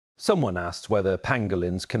Someone asked whether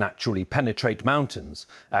pangolins can actually penetrate mountains.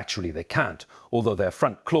 Actually, they can't, although their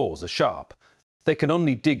front claws are sharp. They can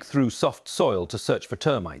only dig through soft soil to search for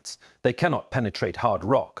termites. They cannot penetrate hard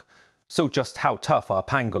rock. So just how tough are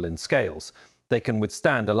pangolin scales? They can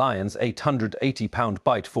withstand a lion's 880-pound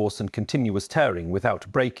bite force and continuous tearing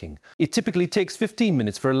without breaking. It typically takes 15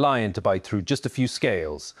 minutes for a lion to bite through just a few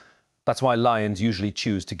scales. That's why lions usually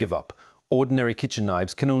choose to give up. Ordinary kitchen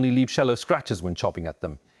knives can only leave shallow scratches when chopping at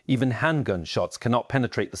them. Even handgun shots cannot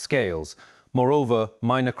penetrate the scales. Moreover,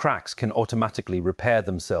 minor cracks can automatically repair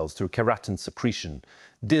themselves through keratin secretion.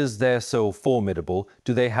 Is they're so formidable,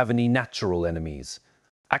 do they have any natural enemies?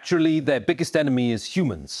 Actually, their biggest enemy is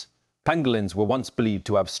humans. Pangolins were once believed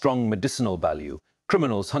to have strong medicinal value.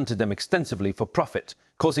 Criminals hunted them extensively for profit,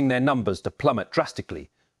 causing their numbers to plummet drastically.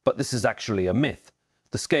 But this is actually a myth.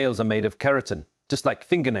 The scales are made of keratin, just like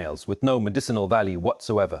fingernails, with no medicinal value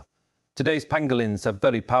whatsoever. Today's pangolins have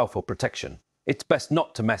very powerful protection. It's best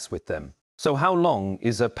not to mess with them. So how long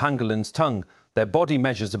is a pangolin's tongue? Their body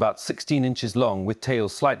measures about 16 inches long, with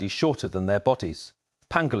tails slightly shorter than their bodies.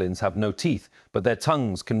 Pangolins have no teeth, but their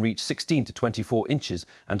tongues can reach 16 to 24 inches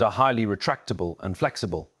and are highly retractable and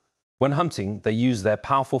flexible. When hunting, they use their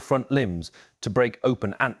powerful front limbs to break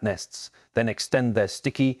open ant nests, then extend their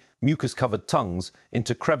sticky, mucus-covered tongues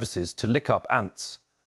into crevices to lick up ants.